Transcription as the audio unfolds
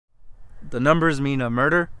The numbers mean a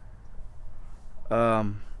murder.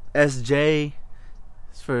 SJ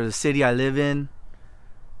is for the city I live in.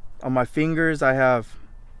 On my fingers I have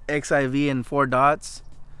XIV and 4 dots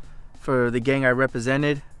for the gang I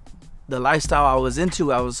represented. The lifestyle I was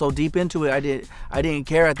into, I was so deep into it, I didn't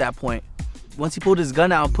care at that point. Once he pulled his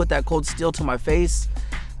gun out and put that cold steel to my face,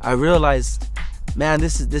 I realized, man,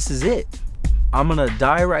 this is it. I'm gonna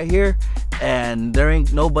die right here, and there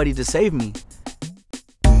ain't nobody to save me.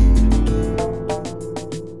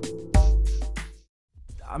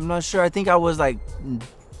 I'm not sure, I think I was like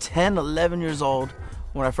 10, 11 years old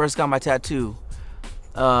when I first got my tattoo.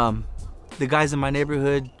 The guys in my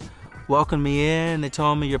neighborhood welcomed me in. They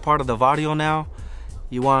told me, you're part of the Vadio now.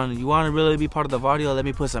 You want to really be part of the Vadio? Let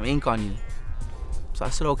me put some ink on you. So I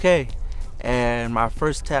said, okay. And my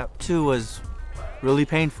first tattoo was really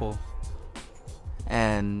painful.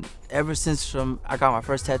 And ever since I got my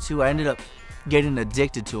first tattoo, I ended up getting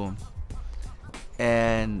addicted to them.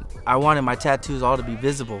 And I wanted my tattoos all to be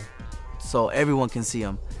visible so everyone can see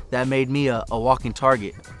them. That made me a walking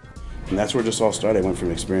target. And that's where this all started. I went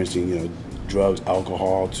from experiencing, drugs,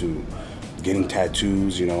 alcohol, to getting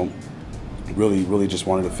tattoos, really just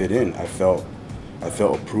wanted to fit in. I felt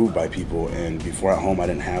approved by people, and before at home I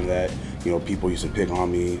didn't have that. People used to pick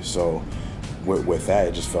on me, so with that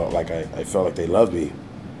it just felt like I felt like they loved me.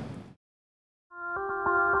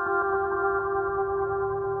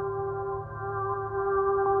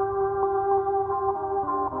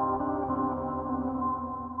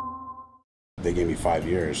 They gave me 5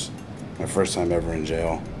 years, my first time ever in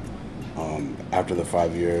jail. After the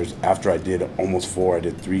 5 years, after I did almost 4, I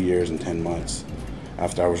did 3 years and 10 months.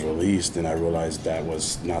 After I was released, and I realized that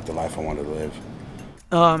was not the life I wanted to live.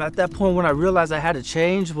 At that point, when I realized I had to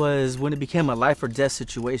change was when it became a life or death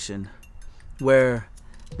situation, where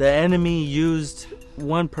the enemy used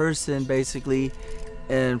one person basically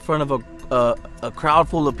in front of a crowd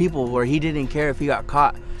full of people, where he didn't care if he got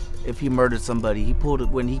caught, if he murdered somebody.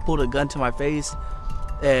 When he pulled a gun to my face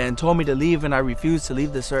and told me to leave, and I refused to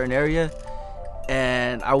leave the certain area,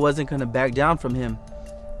 and I wasn't gonna back down from him.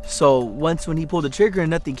 So when he pulled the trigger and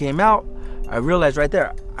nothing came out, I realized right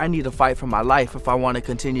there, I need to fight for my life if I want to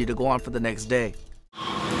continue to go on for the next day.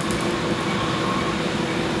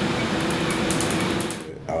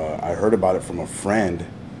 I heard about it from a friend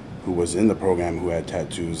who was in the program who had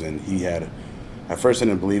tattoos, and at first I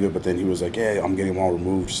didn't believe it, but then he was like, hey, I'm getting them all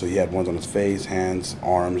removed. So he had ones on his face, hands,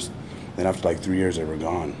 arms. Then after like 3 years, they were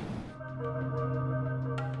gone.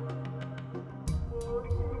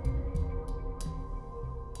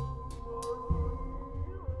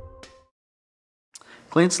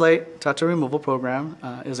 Clean Slate Tattoo Removal Program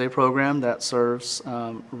is a program that serves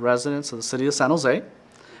residents of the city of San Jose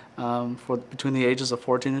between the ages of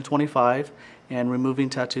 14 and 25, and removing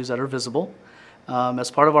tattoos that are visible.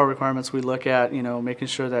 As part of our requirements, we look at making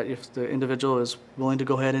sure that if the individual is willing to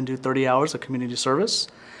go ahead and do 30 hours of community service,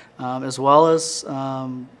 as well as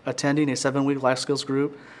attending a 7-week life skills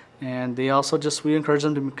group. And we encourage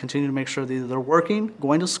them to continue to make sure that they're working,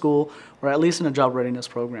 going to school, or at least in a job readiness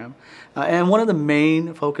program. And one of the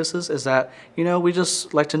main focuses is that, we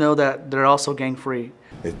just like to know that they're also gang free.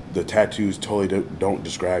 The tattoos totally don't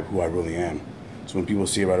describe who I really am. So when people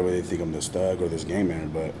see it right away, they think I'm this thug or this gang man,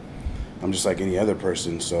 but I'm just like any other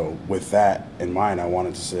person. So with that in mind, I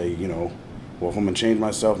wanted to say, well, if I'm gonna change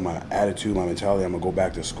myself, my attitude, my mentality, I'm gonna go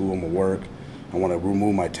back to school, I'm gonna work. I want to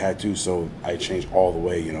remove my tattoo, so I change all the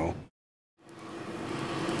way,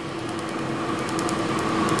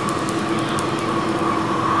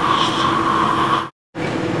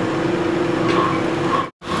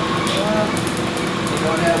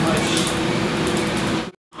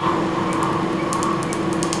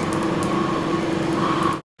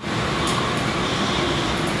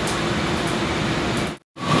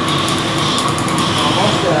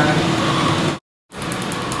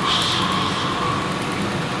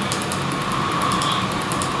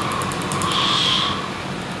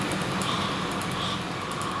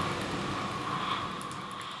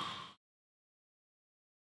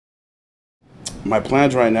 My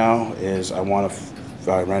plans right now is right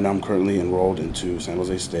now I'm currently enrolled into San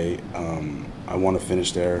Jose State. I want to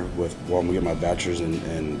finish there I'm going to get my bachelor's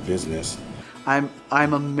in business. I'm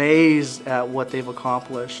amazed at what they've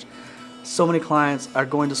accomplished. So many clients are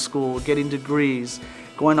going to school, getting degrees,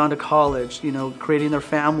 going on to college, creating their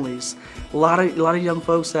families. A lot of young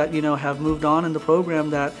folks that, have moved on in the program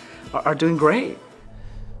that are doing great.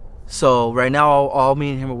 So right now, all me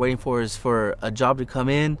and him are waiting for is for a job to come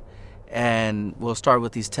in, and we'll start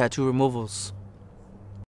with these tattoo removals.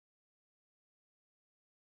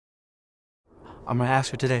 I'm gonna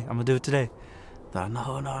ask her today. I'm gonna do it today.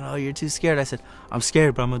 No, you're too scared. I said, I'm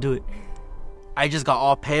scared, but I'm gonna do it. I just got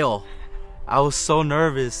all pale. I was so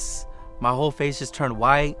nervous. My whole face just turned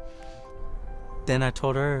white. Then I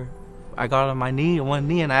told her, I got on my knee, one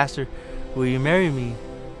knee, and I asked her, will you marry me?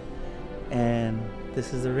 And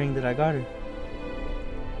this is the ring that I got her.